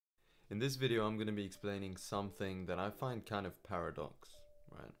In this video I'm going to be explaining something that I find kind of paradox,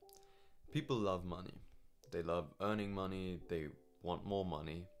 right? People love money. They love earning money, they want more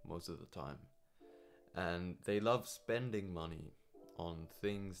money most of the time. And they love spending money on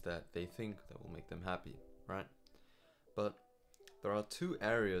things that they think that will make them happy, right? But there are two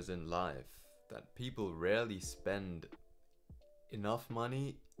areas in life that people rarely spend enough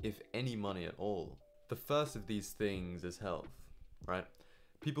money, if any money at all. The first of these things is health, right?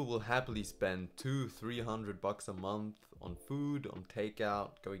 People will happily spend $200-300 a month on food, on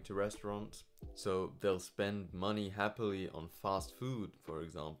takeout, going to restaurants. So they'll spend money happily on fast food, for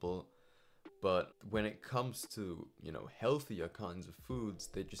example. But when it comes to, healthier kinds of foods,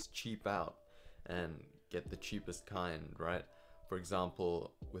 they just cheap out and get the cheapest kind, right? For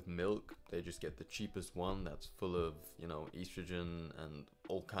example, with milk, they just get the cheapest one that's full of, estrogen and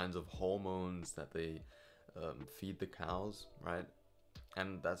all kinds of hormones that they feed the cows, right?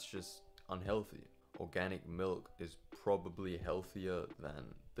 And that's just unhealthy. Organic milk is probably healthier than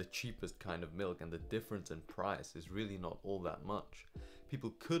the cheapest kind of milk, and the difference in price is really not all that much.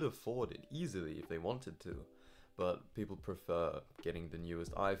 People could afford it easily if they wanted to, but people prefer getting the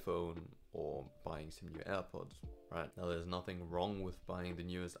newest iPhone or buying some new AirPods, right? Now, there's nothing wrong with buying the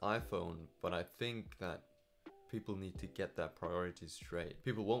newest iPhone, but I think that people need to get their priorities straight.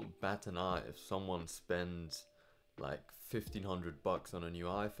 People won't bat an eye if someone spends like $1,500 on a new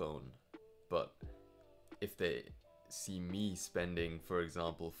iPhone, but if they see me spending, for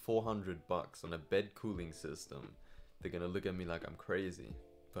example, $400 on a bed cooling system, they're gonna look at me like I'm crazy.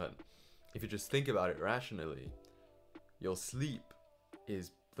 But if you just think about it rationally, your sleep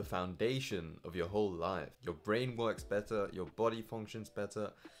is the foundation of your whole life. Your brain works better, your body functions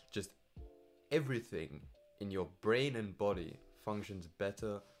better, just everything in your brain and body functions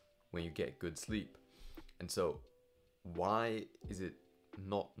better when you get good sleep. And so why is it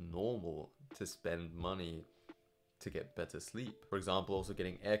not normal to spend money to get better sleep? For example, also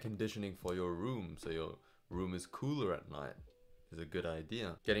getting air conditioning for your room so your room is cooler at night is a good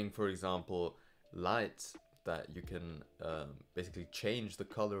idea. Getting, for example, lights that you can basically change the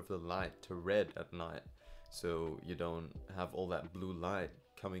color of the light to red at night so you don't have all that blue light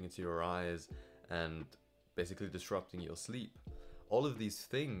coming into your eyes and basically disrupting your sleep. All of these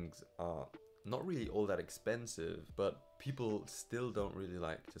things are not really all that expensive, but people still don't really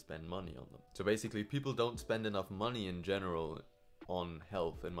like to spend money on them. So basically, people don't spend enough money in general on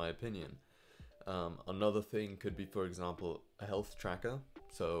health, in my opinion. Another thing could be, for example, a health tracker.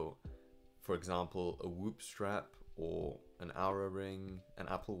 So, for example, a Whoop strap or an Oura ring, an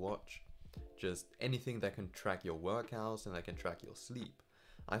Apple Watch, just anything that can track your workouts and that can track your sleep.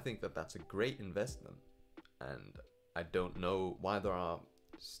 I think that that's a great investment, and I don't know why there are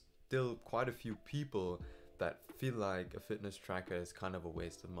still quite a few people that feel like a fitness tracker is kind of a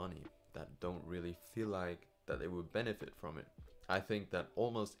waste of money, that don't really feel like that they would benefit from it. I think that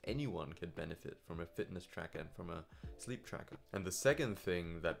almost anyone could benefit from a fitness tracker and from a sleep tracker. And the second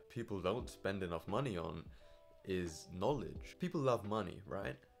thing that people don't spend enough money on is knowledge. People love money,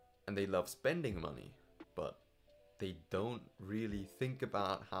 right? And they love spending money, but they don't really think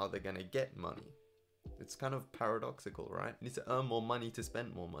about how they're gonna get money. It's kind of paradoxical, right? You need to earn more money to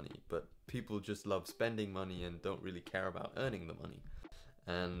spend more money, but people just love spending money and don't really care about earning the money.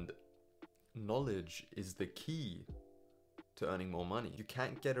 And knowledge is the key to earning more money. You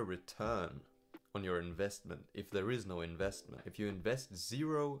can't get a return on your investment if there is no investment. If you invest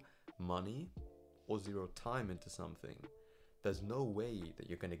zero money or zero time into something, there's no way that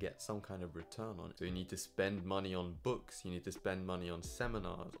you're going to get some kind of return on it. So you need to spend money on books, you need to spend money on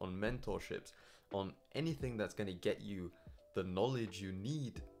seminars, on mentorships, on anything that's going to get you the knowledge you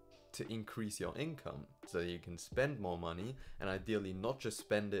need to increase your income so that you can spend more money, and ideally not just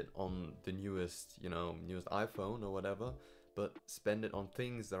spend it on the newest iPhone or whatever, but spend it on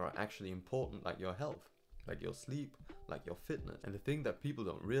things that are actually important, like your health, like your sleep, like your fitness. And the thing that people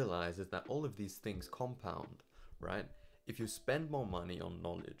don't realize is that all of these things compound, right? If you spend more money on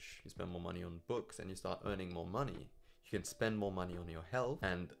knowledge, you spend more money on books, and you start earning more money, you can spend more money on your health.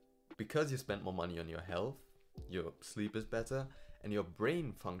 And because you spent more money on your health, your sleep is better and your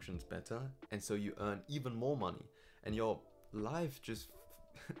brain functions better. And so you earn even more money and your life just,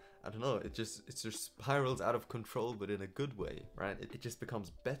 I don't know, it just spirals out of control, but in a good way, right? It just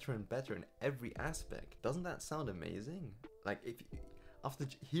becomes better and better in every aspect. Doesn't that sound amazing? Like, after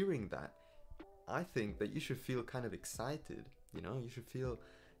hearing that, I think that you should feel kind of excited, you should feel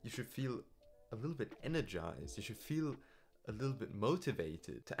a little bit energized, you should feel a little bit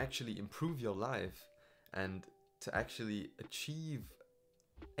motivated to actually improve your life and to actually achieve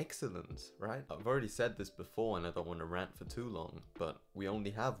excellence, right? I've already said this before and I don't want to rant for too long, but we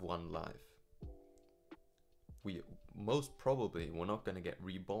only have one life. Most probably we're not going to get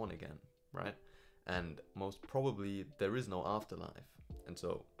reborn again, right? And most probably there is no afterlife. And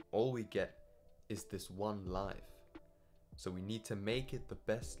so all we get is this one life. So we need to make it the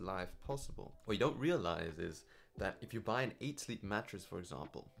best life possible. What you don't realize is that if you buy an 8-sleep mattress, for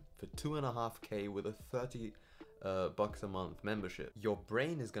example, for $2.5K with a $30 bucks a month membership, your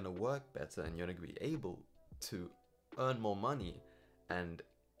brain is going to work better and you're going to be able to earn more money, and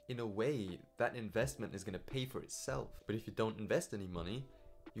in a way that investment is going to pay for itself. But if you don't invest any money,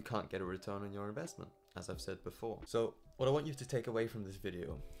 you can't get a return on your investment, as I've said before. So what I want you to take away from this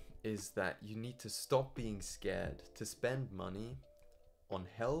video is that you need to stop being scared to spend money on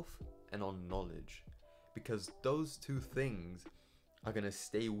health and on knowledge, because those two things are going to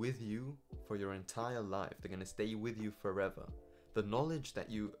stay with you for your entire life. They're going to stay with you forever. The knowledge that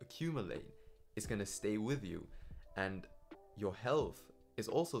you accumulate is going to stay with you, and your health is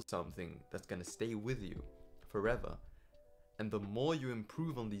also something that's going to stay with you forever. And the more you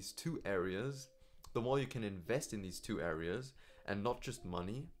improve on these two areas, the more you can invest in these two areas, and not just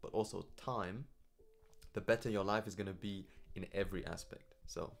money, but also time, the better your life is going to be in every aspect.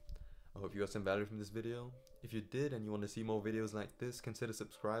 So I hope you got some value from this video. If you did and you want to see more videos like this, consider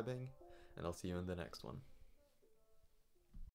subscribing, and I'll see you in the next one.